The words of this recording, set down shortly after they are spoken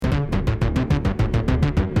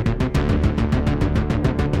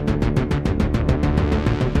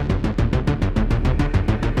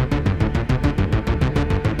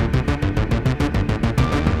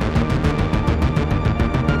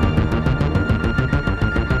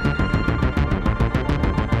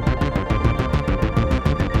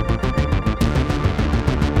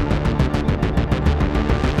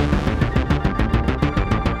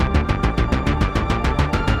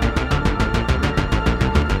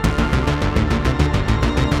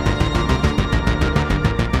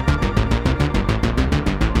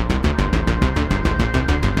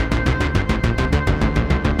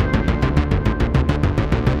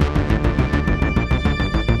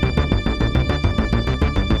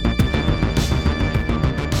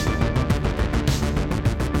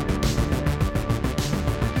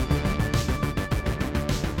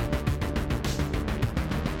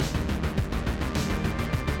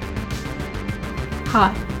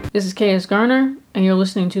Hi, this is KS Garner, and you're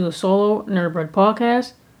listening to the Solo Nerdbread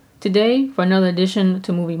Podcast. Today, for another edition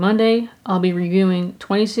to Movie Monday, I'll be reviewing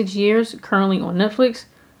 26 Years, currently on Netflix.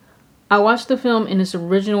 I watched the film in its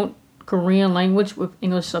original Korean language with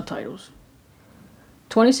English subtitles.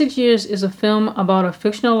 26 Years is a film about a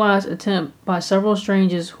fictionalized attempt by several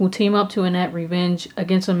strangers who team up to enact revenge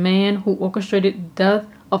against a man who orchestrated the death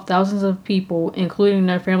of thousands of people, including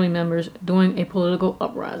their family members, during a political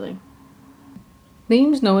uprising.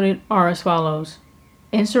 Themes noted are as follows: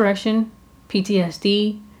 insurrection,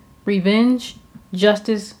 PTSD, revenge,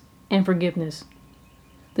 justice, and forgiveness.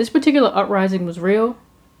 This particular uprising was real.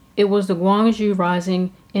 It was the Gwangju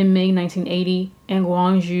Rising in May 1980 in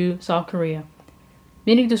Gwangju, South Korea.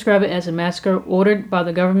 Many describe it as a massacre ordered by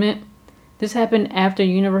the government. This happened after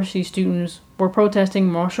university students were protesting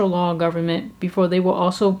martial law government before they were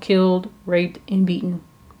also killed, raped, and beaten.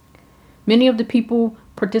 Many of the people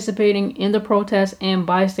participating in the protests and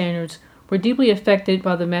bystanders were deeply affected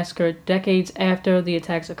by the massacre decades after the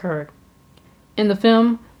attacks occurred. In the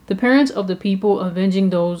film, the parents of the people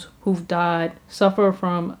avenging those who've died suffer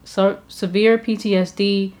from severe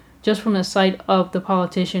PTSD just from the sight of the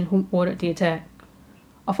politician who ordered the attack.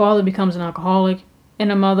 A father becomes an alcoholic,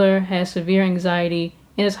 and a mother has severe anxiety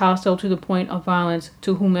and is hostile to the point of violence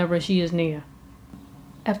to whomever she is near.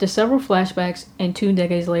 After several flashbacks and 2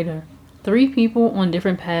 decades later, 3 people on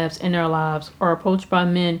different paths in their lives are approached by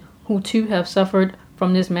men who too have suffered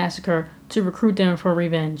from this massacre to recruit them for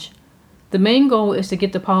revenge. The main goal is to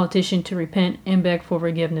get the politician to repent and beg for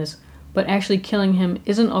forgiveness, but actually killing him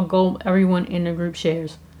isn't a goal everyone in the group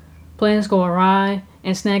shares. Plans go awry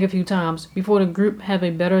and snag a few times before the group have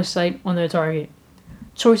a better sight on their target.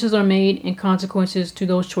 Choices are made and consequences to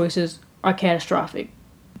those choices are catastrophic.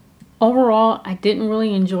 Overall, I didn't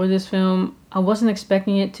really enjoy this film. I wasn't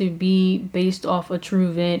expecting it to be based off a true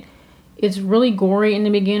event. It's really gory in the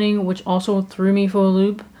beginning, which also threw me for a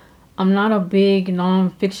loop. I'm not a big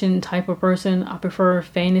non-fiction type of person. I prefer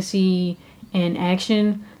fantasy and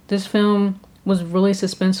action. This film was really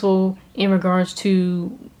suspenseful in regards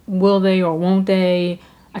to will they or won't they.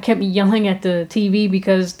 I kept yelling at the TV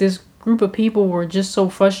because this group of people were just so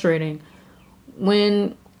frustrating.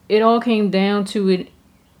 When it all came down to it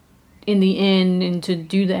in the end and to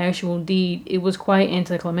do the actual deed, it was quite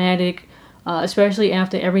anticlimactic, especially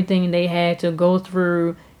after everything they had to go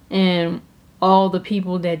through and all the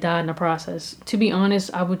people that died in the process. To be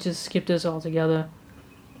honest, I would just skip this altogether.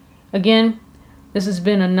 Again, this has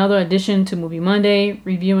been another edition to Movie Monday,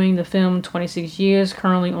 reviewing the film 26 Years,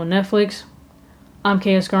 currently on Netflix. I'm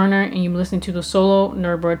KS Garner, and you're listening to the Solo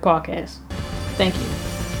Nerdbread Podcast. Thank you.